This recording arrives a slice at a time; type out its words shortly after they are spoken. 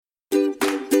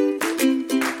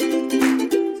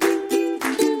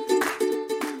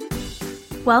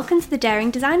Welcome to the Daring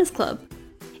Designers Club.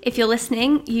 If you're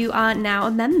listening, you are now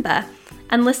a member.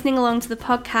 And listening along to the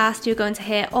podcast, you're going to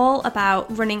hear all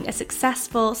about running a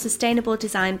successful, sustainable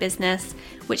design business,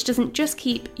 which doesn't just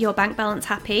keep your bank balance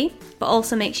happy, but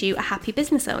also makes you a happy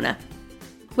business owner.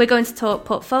 We're going to talk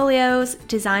portfolios,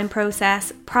 design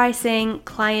process, pricing,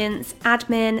 clients,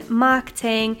 admin,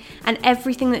 marketing, and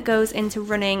everything that goes into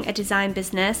running a design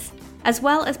business, as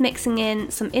well as mixing in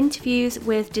some interviews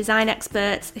with design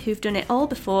experts who've done it all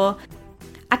before.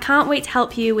 I can't wait to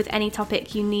help you with any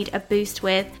topic you need a boost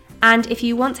with. And if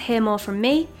you want to hear more from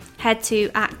me, head to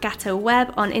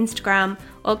 @GattoWeb on Instagram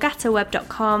or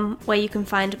gattoweb.com, where you can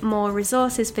find more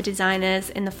resources for designers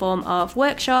in the form of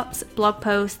workshops, blog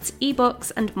posts,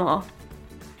 ebooks, and more.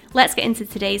 Let's get into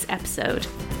today's episode.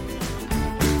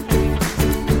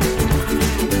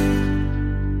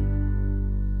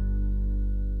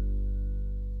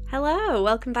 Hello,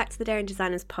 welcome back to the Daring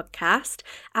Designers podcast.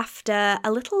 After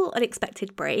a little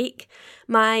unexpected break,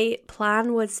 my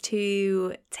plan was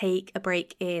to take a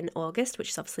break in August, which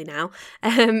is obviously now,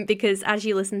 because as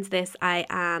you listen to this, I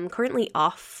am currently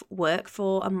off work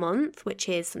for a month, which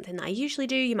is something that I usually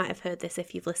do. You might have heard this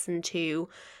if you've listened to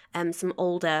some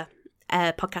older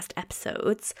podcast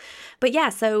episodes. But yeah,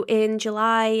 so in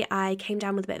July, I came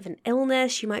down with a bit of an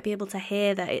illness. You might be able to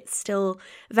hear that it's still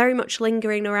very much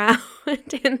lingering around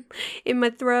in my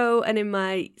throat and in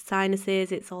my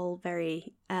sinuses. It's all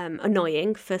very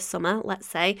annoying for summer, let's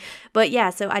say. But yeah,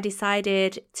 so I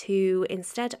decided to,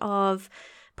 instead of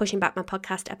pushing back my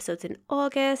podcast episodes in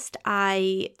August,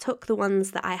 I took the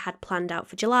ones that I had planned out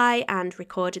for July and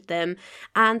recorded them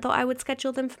and thought I would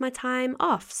schedule them for my time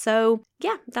off. So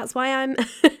yeah, that's why I'm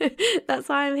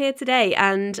here today.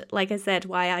 And like I said,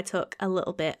 why I took a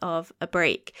little bit of a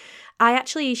break. I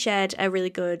actually shared a really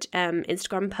good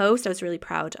Instagram post. I was really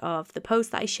proud of the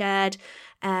post that I shared.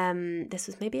 This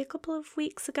was maybe a couple of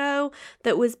weeks ago,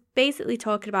 that was basically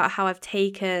talking about how I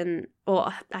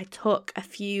took a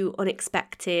few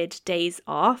unexpected days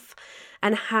off,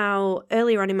 and how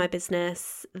earlier on in my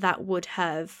business that would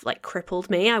have crippled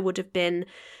me. I would have been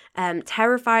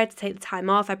terrified to take the time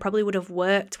off. I probably would have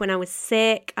worked when I was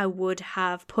sick. I would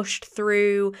have pushed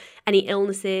through any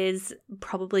illnesses,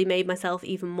 probably made myself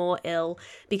even more ill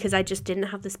because I just didn't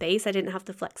have the space. I didn't have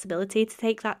the flexibility to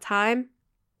take that time.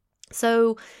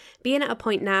 So being at a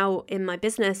point now in my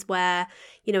business where,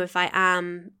 if I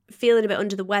am feeling a bit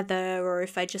under the weather or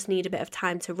if I just need a bit of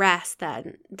time to rest,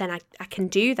 then I can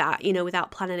do that,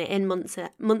 without planning it in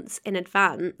months in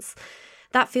advance.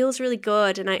 That feels really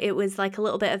good. And it was like a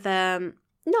little bit of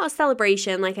not a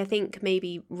celebration. I think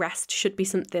maybe rest should be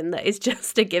something that is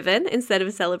just a given instead of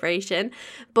a celebration.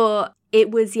 But it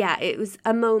was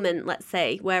a moment, let's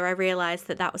say, where I realized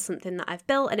that was something that I've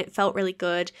built and it felt really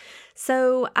good.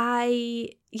 So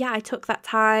I took that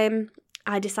time.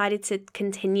 I decided to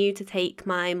continue to take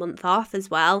my month off as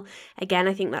well. Again,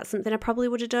 I think that's something I probably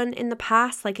would have done in the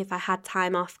past. If I had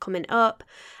time off coming up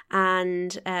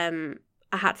and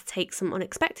I had to take some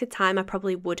unexpected time, I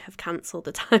probably would have cancelled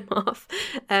the time off.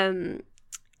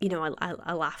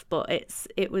 I laugh, but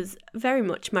it was very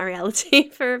much my reality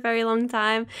for a very long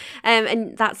time.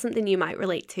 And that's something you might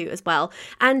relate to as well.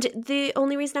 And the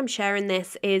only reason I'm sharing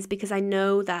this is because I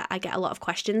know that I get a lot of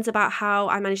questions about how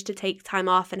I managed to take time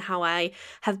off and how I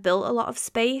have built a lot of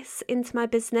space into my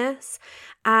business.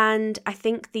 And I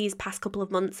think these past couple of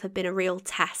months have been a real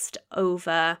test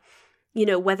over,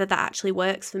 whether that actually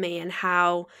works for me, and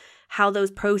how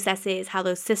those processes, how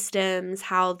those systems,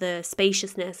 how the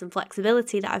spaciousness and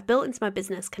flexibility that I've built into my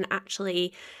business can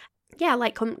actually,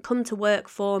 come to work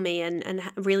for me and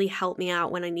really help me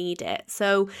out when I need it.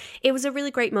 So it was a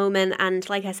really great moment. And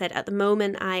like I said, at the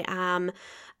moment I am,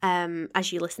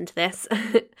 as you listen to this,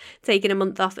 taking a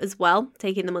month off as well,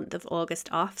 taking the month of August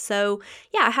off. So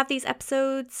yeah, I have these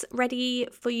episodes ready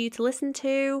for you to listen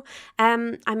to.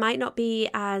 I might not be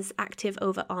as active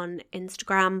over on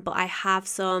Instagram, but I have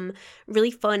some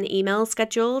really fun emails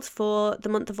scheduled for the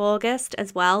month of August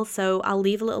as well. So I'll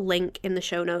leave a little link in the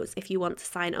show notes if you want to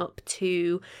sign up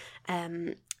to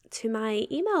my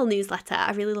email newsletter.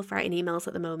 I really love writing emails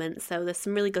at the moment, so there's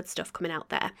some really good stuff coming out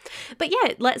there. But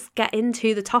yeah, let's get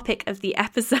into the topic of the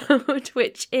episode,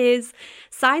 which is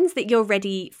signs that you're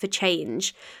ready for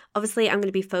change. Obviously, I'm going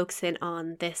to be focusing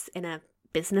on this in a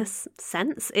business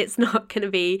sense. It's not going to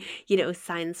be,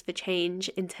 signs for change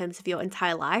in terms of your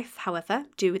entire life. However,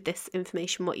 do with this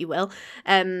information what you will.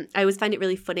 I always find it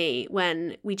really funny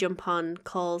when we jump on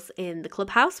calls in the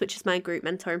Clubhouse, which is my group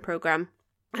mentoring program.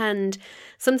 And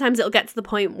sometimes it'll get to the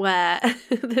point where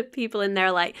the people in there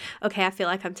are like, okay, I feel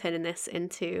like I'm turning this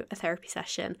into a therapy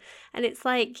session. And it's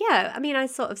like, yeah, I mean, I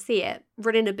sort of see it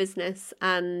running a business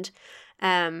and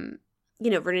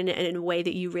running it in a way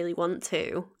that you really want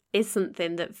to is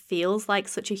something that feels like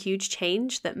such a huge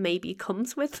change that maybe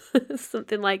comes with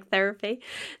something like therapy.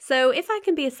 So if I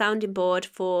can be a sounding board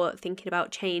for thinking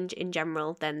about change in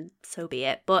general, then so be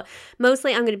it. But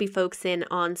mostly I'm going to be focusing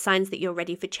on signs that you're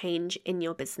ready for change in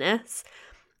your business.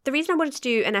 The reason I wanted to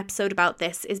do an episode about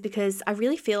this is because I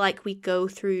really feel like we go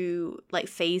through like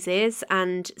phases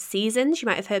and seasons. You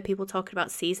might have heard people talking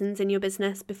about seasons in your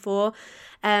business before.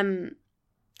 And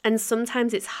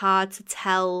sometimes it's hard to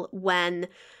tell when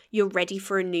you're ready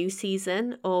for a new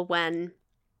season or when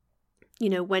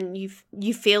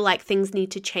you feel like things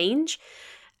need to change.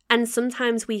 And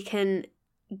sometimes we can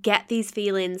get these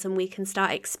feelings and we can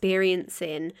start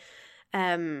experiencing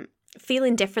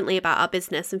feeling differently about our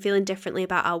business and feeling differently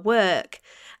about our work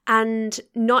and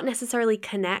not necessarily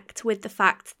connect with the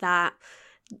fact that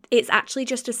it's actually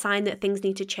just a sign that things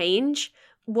need to change.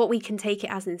 What we can take it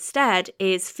as instead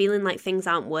is feeling like things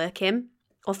aren't working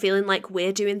or feeling like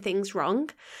we're doing things wrong.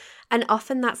 And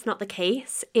often that's not the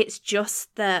case. It's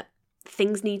just that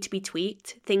things need to be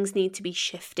tweaked, things need to be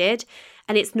shifted.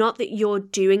 And it's not that you're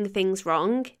doing things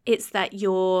wrong, it's that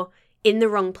you're in the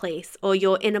wrong place or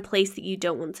you're in a place that you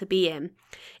don't want to be in.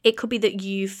 It could be that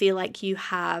you feel like you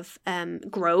have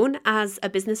grown as a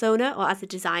business owner or as a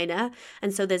designer,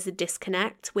 and so there's a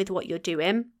disconnect with what you're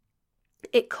doing.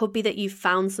 It could be that you've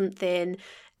found something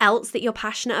else that you're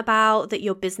passionate about that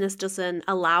your business doesn't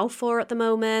allow for at the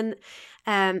moment.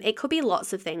 It could be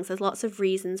lots of things. There's lots of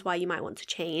reasons why you might want to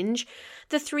change.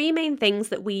 The three main things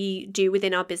that we do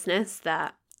within our business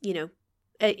that,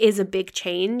 is a big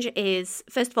change is,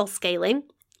 first of all, scaling,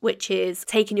 which is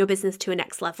taking your business to a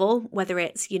next level, whether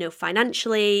it's,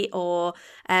 financially or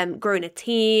growing a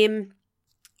team,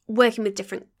 working with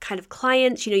different kind of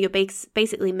clients. You're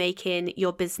basically making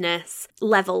your business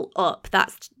level up.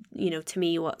 That's, to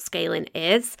me, what scaling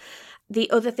is. The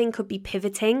other thing could be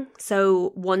pivoting,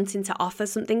 so wanting to offer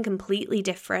something completely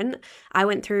different. I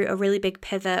went through a really big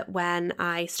pivot when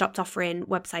I stopped offering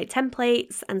website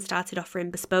templates and started offering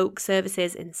bespoke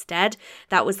services instead.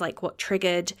 That was like what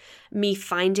triggered me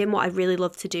finding what I really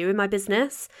love to do in my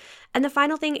business. And the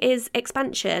final thing is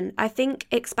expansion. I think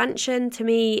expansion to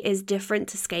me is different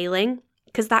to scaling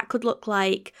because that could look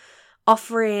like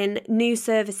offering new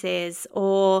services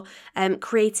or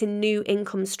creating new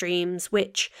income streams,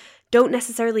 which don't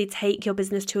necessarily take your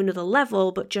business to another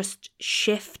level, but just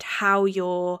shift how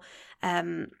you're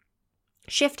giving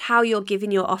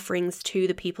your offerings to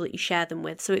the people that you share them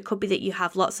with. So it could be that you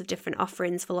have lots of different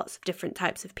offerings for lots of different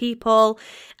types of people,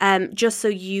 just so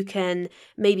you can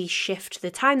maybe shift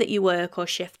the time that you work or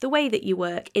shift the way that you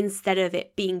work instead of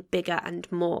it being bigger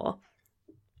and more.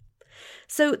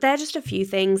 So they're just a few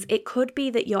things. It could be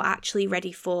that you're actually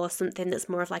ready for something that's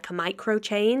more of like a micro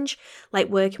change, like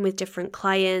working with different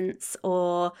clients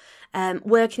or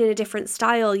working in a different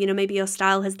style. Maybe your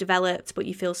style has developed, but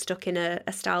you feel stuck in a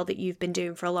style that you've been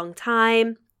doing for a long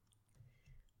time.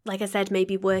 Like I said,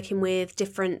 maybe working with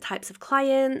different types of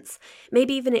clients.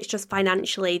 Maybe even it's just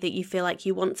financially that you feel like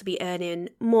you want to be earning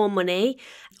more money.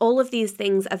 All of these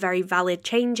things are very valid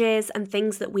changes and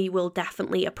things that we will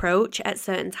definitely approach at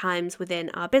certain times within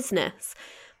our business.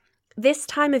 This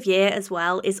time of year as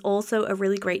well is also a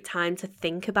really great time to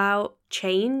think about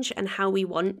change and how we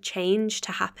want change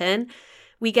to happen.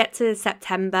 We get to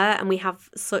September and we have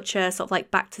such a sort of like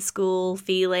back to school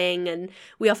feeling, and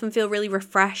we often feel really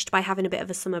refreshed by having a bit of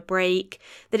a summer break,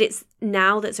 that it's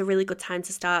now that's a really good time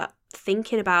to start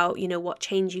thinking about, what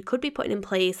change you could be putting in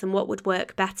place and what would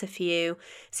work better for you,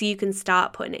 so you can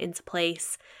start putting it into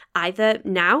place either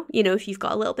now, if you've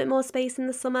got a little bit more space in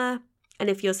the summer and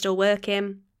if you're still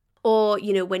working, or,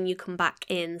 when you come back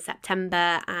in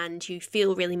September and you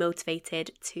feel really motivated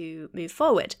to move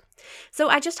forward. So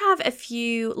I just have a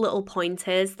few little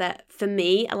pointers that for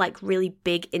me are like really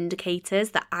big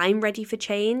indicators that I'm ready for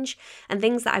change, and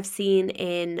things that I've seen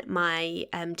in my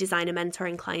designer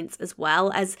mentoring clients as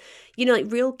well as,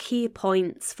 like real key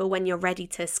points for when you're ready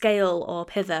to scale or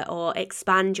pivot or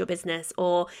expand your business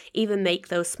or even make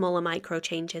those smaller micro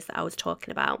changes that I was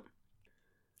talking about.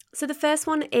 So the first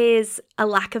one is a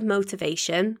lack of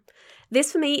motivation.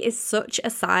 This for me is such a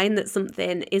sign that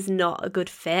something is not a good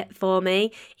fit for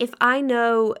me. If I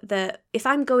know that if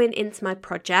I'm going into my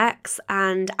projects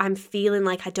and I'm feeling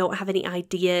like I don't have any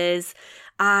ideas,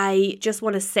 I just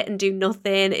want to sit and do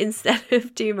nothing instead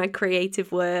of do my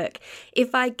creative work.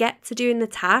 If I get to doing the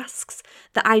tasks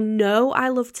that I know I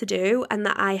love to do and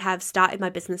that I have started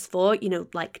my business for,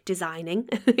 like designing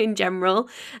in general,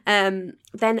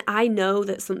 then I know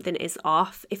that something is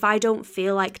off. If I don't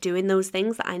feel like doing those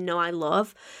things that I know I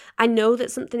love, I know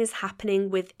that something is happening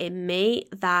within me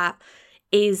that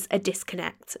is a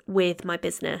disconnect with my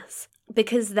business,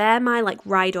 because they're my like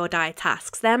ride or die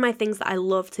tasks. They're my things that I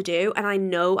love to do, and I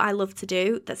know I love to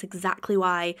do. That's exactly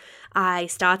why I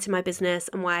started my business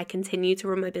and why I continue to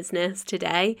run my business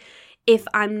today. If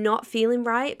I'm not feeling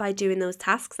right by doing those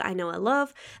tasks that I know I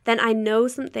love, then I know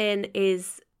something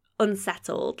is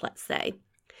unsettled, let's say.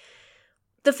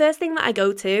 The first thing that I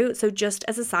go to, so just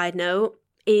as a side note,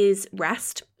 is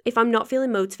rest. If I'm not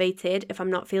feeling motivated, if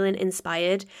I'm not feeling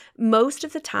inspired, most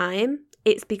of the time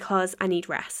it's because I need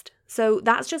rest. So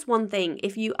that's just one thing.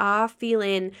 If you are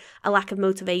feeling a lack of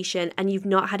motivation and you've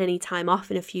not had any time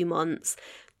off in a few months,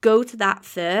 go to that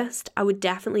first. I would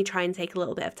definitely try and take a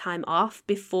little bit of time off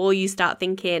before you start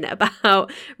thinking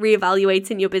about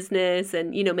reevaluating your business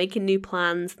and, making new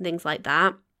plans and things like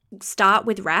that. Start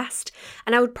with rest.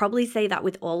 And I would probably say that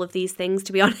with all of these things,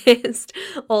 to be honest,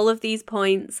 all of these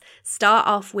points, start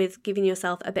off with giving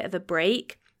yourself a bit of a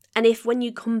break. And if when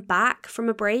you come back from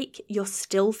a break, you're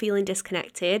still feeling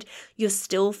disconnected, you're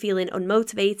still feeling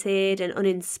unmotivated and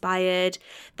uninspired,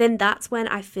 then that's when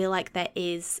I feel like there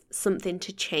is something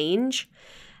to change.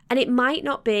 And it might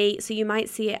not be, so you might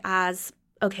see it as,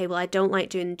 okay, well, I don't like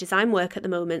doing design work at the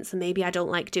moment, so maybe I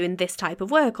don't like doing this type of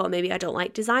work, or maybe I don't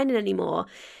like designing anymore.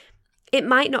 It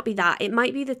might not be that. It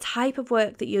might be the type of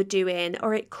work that you're doing,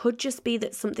 or it could just be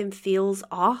that something feels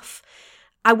off.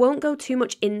 I won't go too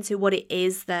much into what it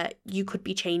is that you could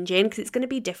be changing, because it's going to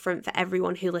be different for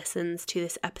everyone who listens to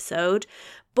this episode.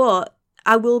 But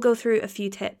I will go through a few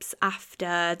tips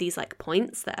after these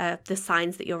points that are the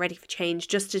signs that you're ready for change,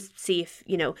 just to see if,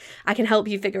 I can help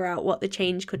you figure out what the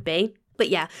change could be. But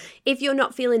yeah, if you're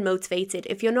not feeling motivated,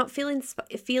 if you're not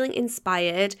feeling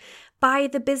inspired by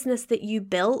the business that you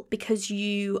built because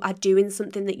you are doing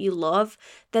something that you love,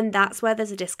 then that's where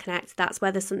there's a disconnect. That's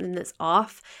where there's something that's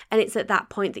off. And it's at that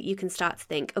point that you can start to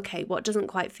think, okay, what doesn't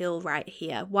quite feel right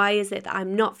here? Why is it that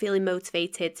I'm not feeling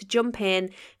motivated to jump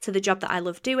in to the job that I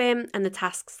love doing and the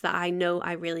tasks that I know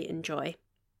I really enjoy?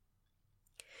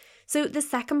 So the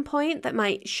second point that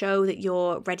might show that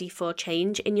you're ready for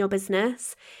change in your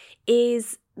business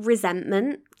is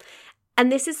resentment.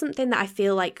 And this is something that I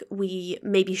feel like we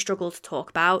maybe struggle to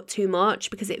talk about too much,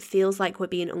 because it feels like we're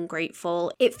being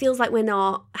ungrateful. It feels like we're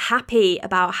not happy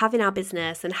about having our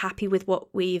business and happy with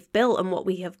what we've built and what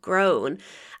we have grown.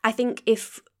 I think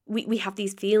if we have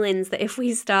these feelings that if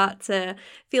we start to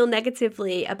feel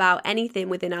negatively about anything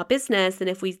within our business, and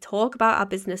if we talk about our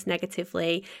business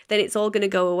negatively, then it's all going to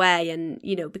go away. And,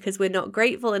 because we're not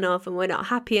grateful enough and we're not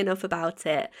happy enough about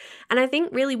it. And I think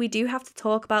really we do have to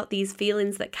talk about these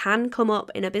feelings that can come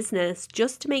up in a business,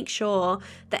 just to make sure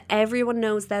that everyone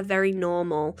knows they're very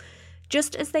normal.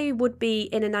 Just as they would be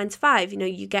in a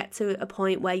 9-to-5, you get to a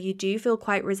point where you do feel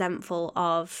quite resentful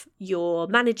of your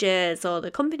managers or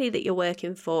the company that you're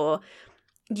working for.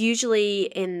 Usually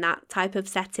in that type of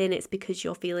setting, it's because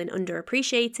you're feeling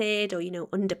underappreciated or,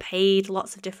 underpaid,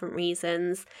 lots of different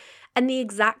reasons. And the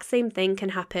exact same thing can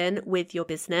happen with your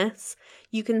business.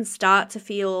 You can start to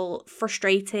feel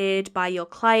frustrated by your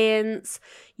clients.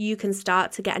 You can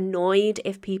start to get annoyed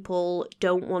if people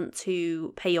don't want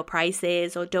to pay your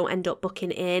prices or don't end up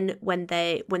booking in when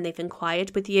they've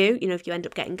inquired with you. If you end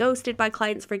up getting ghosted by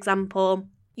clients, for example,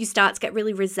 you start to get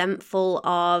really resentful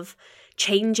of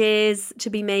changes to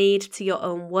be made to your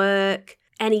own work,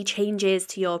 any changes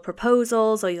to your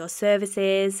proposals or your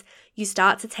services. You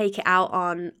start to take it out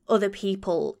on other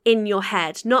people in your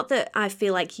head. Not that I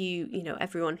feel like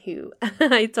everyone who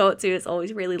I talk to is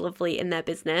always really lovely in their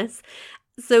business.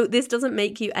 So this doesn't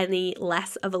make you any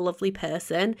less of a lovely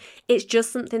person. It's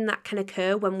just something that can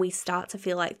occur when we start to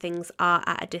feel like things are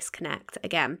at a disconnect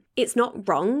again. It's not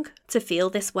wrong to feel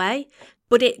this way,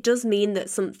 but it does mean that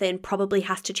something probably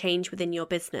has to change within your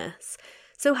business.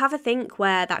 So have a think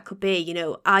where that could be.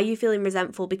 Are you feeling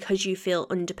resentful because you feel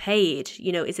underpaid?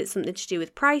 Is it something to do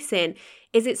with pricing?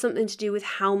 Is it something to do with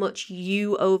how much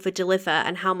you over-deliver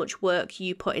and how much work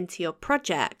you put into your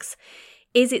projects?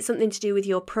 Is it something to do with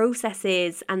your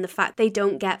processes and the fact they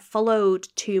don't get followed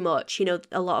too much?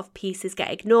 A lot of pieces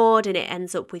get ignored and it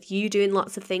ends up with you doing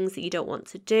lots of things that you don't want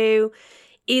to do.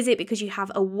 Is it because you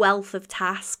have a wealth of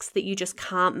tasks that you just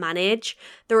can't manage?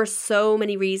 There are so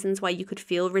many reasons why you could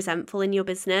feel resentful in your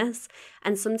business.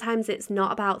 And sometimes it's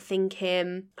not about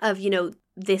thinking of,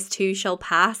 this too shall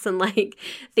pass and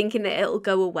thinking that it'll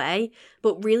go away,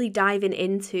 but really diving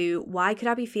into, why could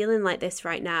I be feeling like this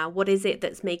right now? What is it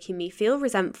that's making me feel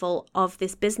resentful of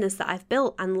this business that I've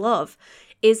built and love?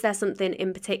 Is there something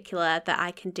in particular that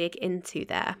I can dig into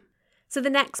there? So the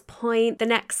next point, the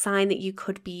next sign that you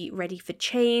could be ready for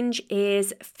change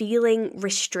is feeling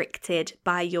restricted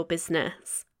by your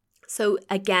business. So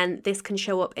again, this can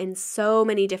show up in so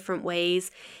many different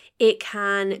ways. It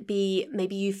can be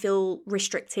maybe you feel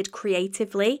restricted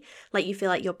creatively, like you feel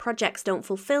like your projects don't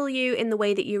fulfill you in the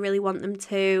way that you really want them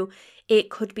to. It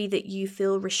could be that you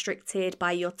feel restricted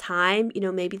by your time.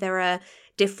 Maybe there are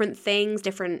different things,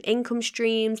 different income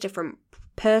streams, different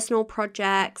personal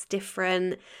projects,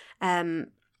 different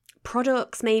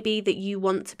products maybe that you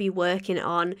want to be working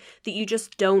on that you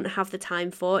just don't have the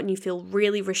time for, and you feel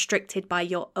really restricted by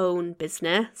your own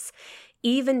business.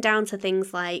 Even down to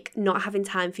things like not having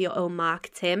time for your own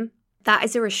marketing. That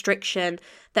is a restriction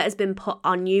that has been put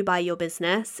on you by your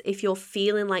business. If you're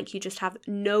feeling like you just have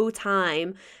no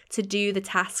time to do the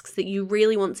tasks that you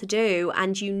really want to do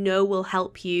and will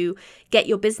help you get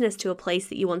your business to a place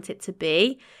that you want it to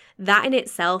be, that in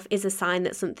itself is a sign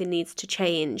that something needs to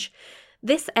change.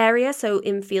 This area, so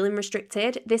in feeling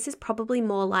restricted, this is probably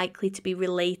more likely to be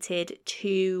related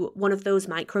to one of those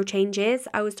micro changes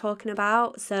I was talking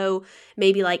about. So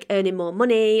maybe like earning more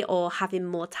money or having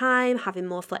more time, having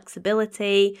more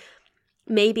flexibility.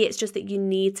 Maybe it's just that you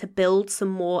need to build some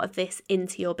more of this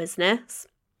into your business.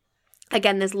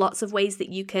 Again, there's lots of ways that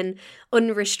you can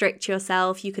unrestrict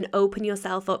yourself. You can open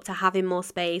yourself up to having more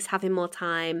space, having more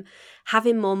time,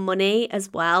 having more money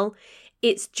as well.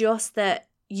 It's just that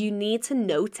you need to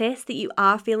notice that you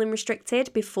are feeling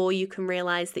restricted before you can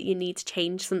realize that you need to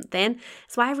change something.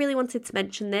 So I really wanted to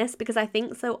mention this because I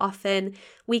think so often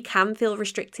we can feel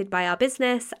restricted by our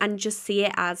business and just see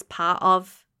it as part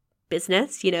of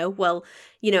business.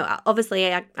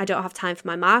 Obviously I don't have time for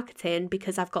my marketing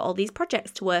because I've got all these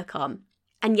projects to work on.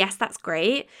 And yes, that's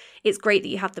great. It's great that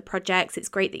you have the projects. It's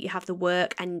great that you have the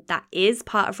work, and that is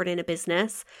part of running a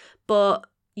business. But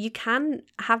you can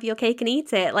have your cake and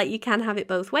eat it. Like, you can have it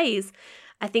both ways.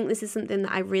 I think this is something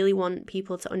that I really want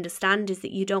people to understand, is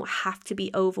that you don't have to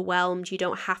be overwhelmed. You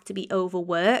don't have to be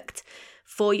overworked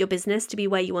for your business to be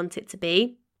where you want it to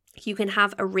be. You can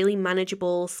have a really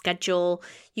manageable schedule.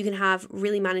 You can have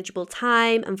really manageable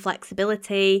time and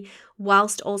flexibility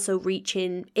whilst also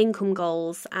reaching income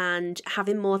goals and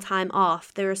having more time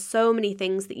off. There are so many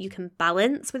things that you can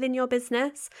balance within your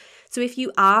business. So if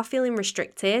you are feeling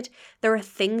restricted, there are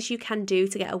things you can do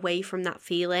to get away from that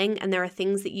feeling, and there are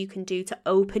things that you can do to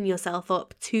open yourself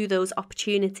up to those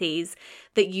opportunities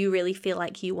that you really feel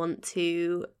like you want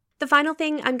to. The final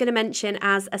thing I'm going to mention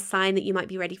as a sign that you might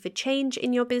be ready for change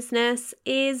in your business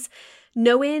is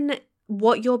knowing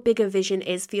what your bigger vision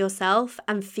is for yourself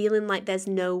and feeling like there's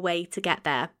no way to get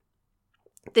there.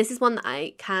 This is one that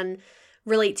I can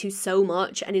relate to so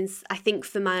much, and I think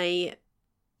for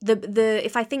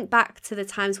if I think back to the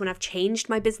times when I've changed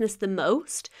my business the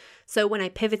most, so when I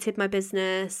pivoted my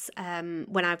business,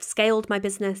 when I've scaled my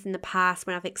business in the past,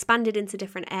 when I've expanded into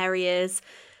different areas,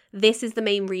 this is the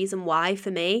main reason why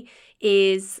for me,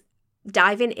 is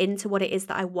diving into what it is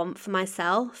that I want for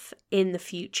myself in the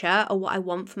future, or what I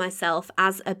want for myself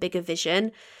as a bigger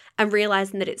vision, and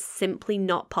realizing that it's simply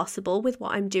not possible with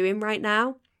what I'm doing right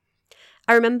now.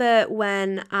 I remember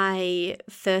when I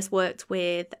first worked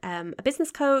with a business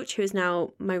coach who is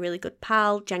now my really good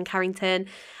pal, Jen Carrington.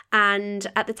 And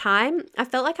at the time, I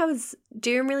felt like I was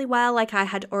doing really well. Like, I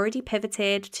had already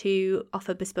pivoted to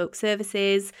offer bespoke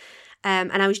services.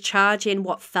 And I was charging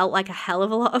what felt like a hell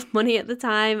of a lot of money at the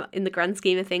time. In the grand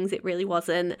scheme of things, it really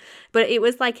wasn't. But it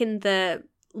was like in the,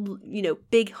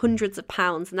 big hundreds of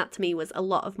pounds. And that to me was a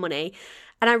lot of money.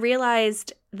 And I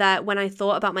realized that when I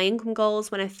thought about my income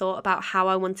goals, when I thought about how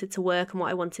I wanted to work and what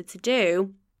I wanted to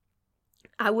do,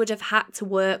 I would have had to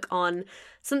work on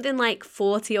something like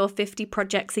 40 or 50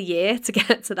 projects a year to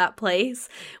get to that place,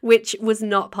 which was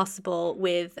not possible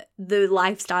with the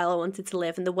lifestyle I wanted to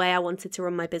live and the way I wanted to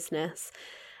run my business.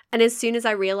 And as soon as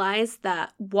I realized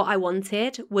that what I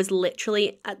wanted was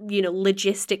literally,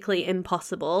 logistically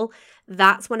impossible,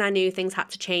 that's when I knew things had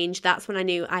to change. That's when I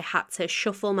knew I had to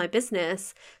shuffle my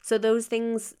business so those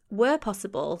things were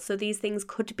possible. So these things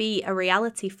could be a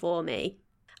reality for me.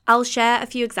 I'll share a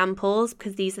few examples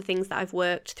because these are things that I've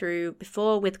worked through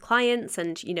before with clients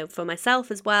and, for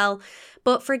myself as well.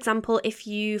 But for example, if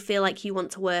you feel like you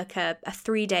want to work a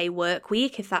 3-day work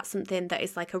week, if that's something that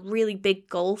is like a really big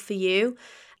goal for you,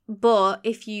 but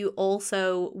if you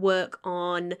also work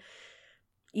on,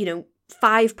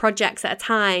 5 projects at a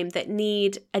time that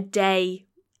need a day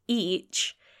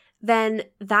each, then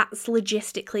that's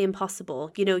logistically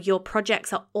impossible. Your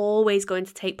projects are always going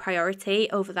to take priority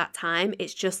over that time.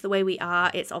 It's just the way we are.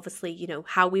 It's obviously,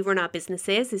 how we run our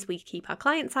businesses is we keep our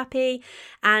clients happy.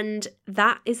 And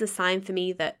that is a sign for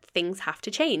me that things have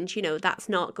to change. That's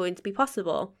not going to be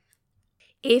possible.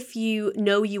 If you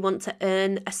know you want to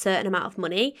earn a certain amount of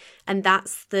money, and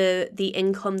that's the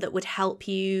income that would help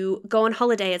you go on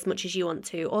holiday as much as you want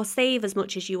to, or save as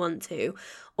much as you want to,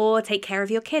 or take care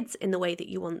of your kids in the way that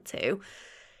you want to.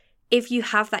 If you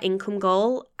have that income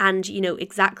goal and,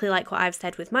 exactly like what I've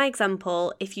said with my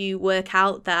example, if you work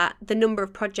out that the number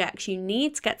of projects you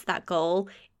need to get to that goal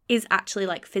is actually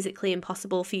like physically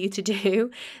impossible for you to do,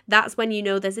 that's when you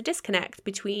know there's a disconnect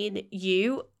between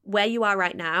you, where you are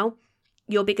right now,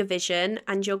 your bigger vision,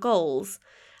 and your goals.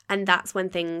 And that's when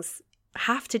things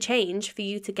have to change for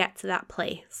you to get to that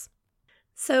place.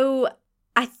 So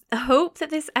I hope that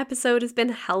this episode has been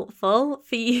helpful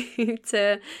for you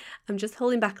to, I'm just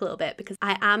holding back a little bit because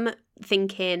I am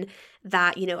thinking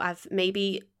that, I've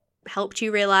maybe helped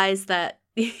you realize that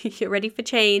you're ready for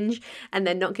change and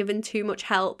then not given too much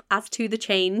help as to the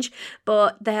change.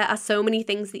 But there are so many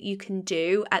things that you can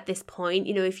do at this point.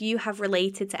 If you have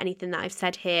related to anything that I've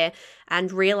said here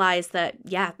and realized that,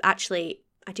 yeah, actually,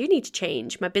 I do need to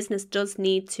change. My business does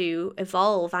need to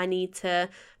evolve. I need to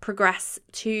progress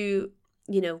to,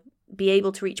 be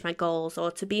able to reach my goals,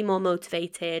 or to be more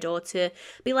motivated, or to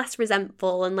be less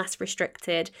resentful and less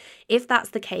restricted. If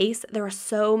that's the case, there are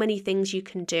so many things you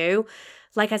can do.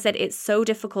 Like I said, it's so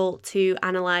difficult to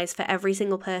analyze for every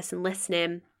single person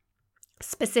listening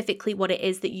specifically what it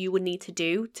is that you would need to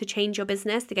do to change your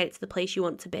business to get it to the place you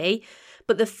want to be.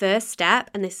 But the first step,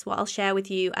 and this is what I'll share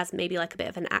with you as maybe like a bit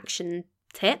of an action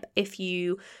tip, if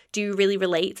you do really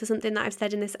relate to something that I've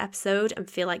said in this episode and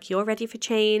feel like you're ready for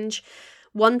change,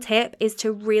 one tip is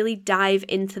to really dive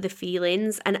into the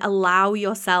feelings and allow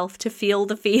yourself to feel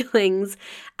the feelings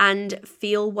and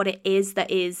feel what it is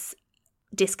that is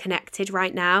disconnected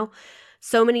right now.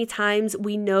 So many times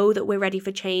we know that we're ready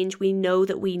for change, we know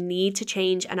that we need to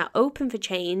change and are open for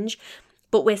change,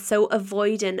 but we're so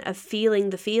avoidant of feeling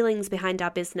the feelings behind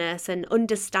our business and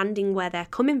understanding where they're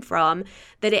coming from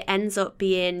that it ends up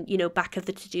being, back of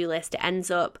the to-do list. It ends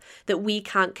up that we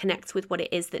can't connect with what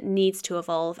it is that needs to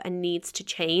evolve and needs to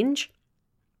change.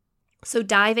 So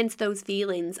dive into those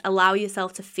feelings, allow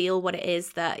yourself to feel what it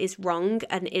is that is wrong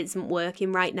and isn't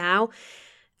working right now,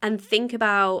 and think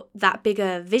about that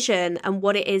bigger vision and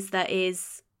what it is that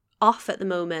is off at the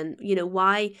moment.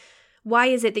 Why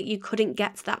is it that you couldn't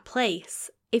get to that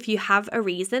place? If you have a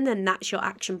reason, then that's your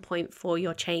action point for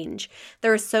your change.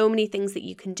 There are so many things that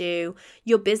you can do.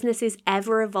 Your business is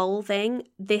ever evolving.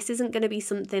 This isn't going to be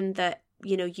something that,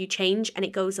 you change and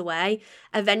it goes away.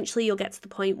 Eventually you'll get to the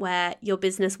point where your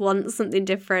business wants something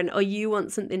different, or you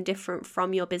want something different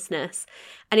from your business.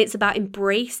 And it's about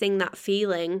embracing that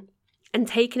feeling and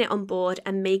taking it on board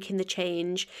and making the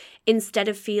change instead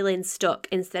of feeling stuck,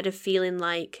 instead of feeling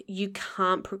like you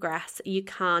can't progress, you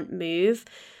can't move.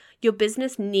 Your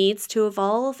business needs to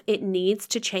evolve. It needs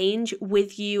to change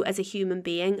with you as a human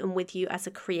being and with you as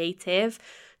a creative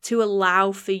to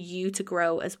allow for you to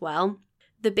grow as well.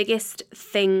 The biggest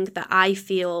thing that I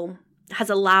feel has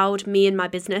allowed me and my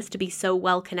business to be so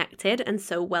well connected and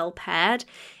so well paired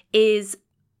is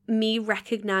me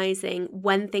recognizing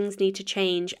when things need to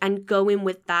change and going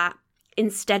with that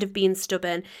instead of being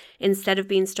stubborn, instead of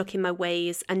being stuck in my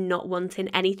ways and not wanting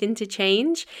anything to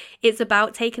change. It's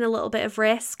about taking a little bit of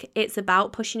risk. It's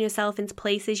about pushing yourself into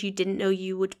places you didn't know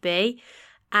you would be.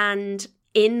 And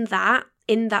in that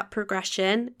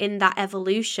progression, in that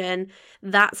evolution,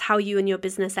 that's how you and your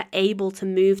business are able to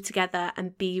move together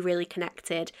and be really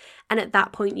connected. And at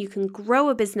that point, you can grow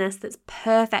a business that's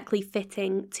perfectly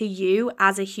fitting to you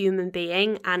as a human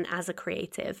being and as a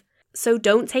creative. So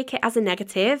don't take it as a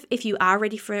negative. If you are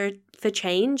ready for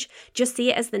change, just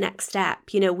see it as the next step.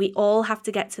 We all have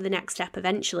to get to the next step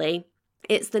eventually.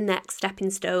 It's the next stepping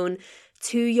stone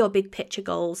to your big picture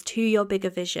goals, to your bigger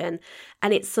vision.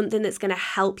 And it's something that's going to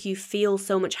help you feel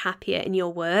so much happier in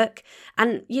your work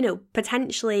and,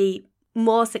 potentially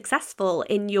more successful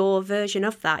in your version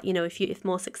of that. If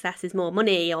more success is more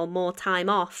money or more time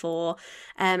off or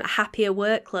a happier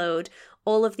workload,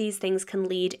 all of these things can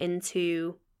lead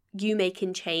into you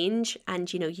making change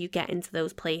and, you get into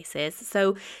those places.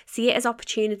 So see it as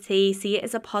opportunity, see it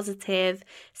as a positive,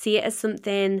 see it as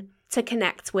something to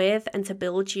connect with and to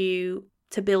build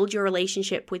your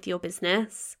relationship with your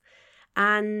business.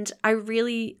 And I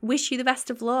really wish you the best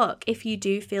of luck if you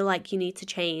do feel like you need to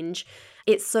change.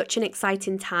 It's such an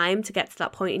exciting time to get to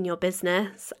that point in your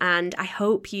business, and I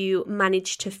hope you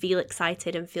manage to feel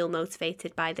excited and feel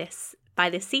motivated by this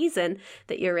season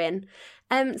that you're in.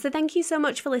 So thank you so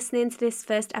much for listening to this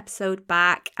first episode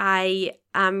back. I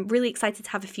am really excited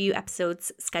to have a few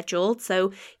episodes scheduled,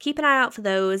 so keep an eye out for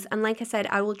those. And like I said,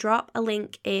 I will drop a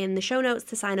link in the show notes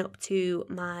to sign up to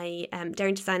my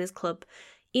Daring Designers Club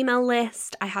email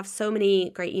list. I have so many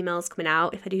great emails coming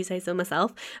out, if I do say so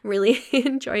myself. I'm really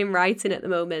enjoying writing at the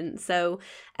moment. So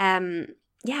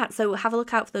so have a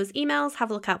look out for those emails,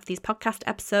 have a look out for these podcast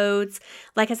episodes.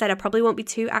 Like I said, I probably won't be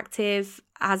too active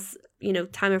as,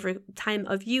 time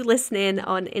of you listening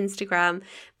on Instagram,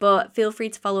 but feel free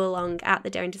to follow along at the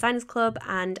Daring Designers Club,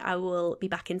 and I will be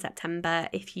back in September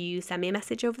if you send me a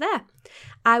message over there.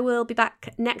 I will be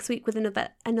back next week with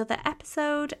another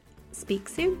episode. Speak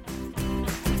soon.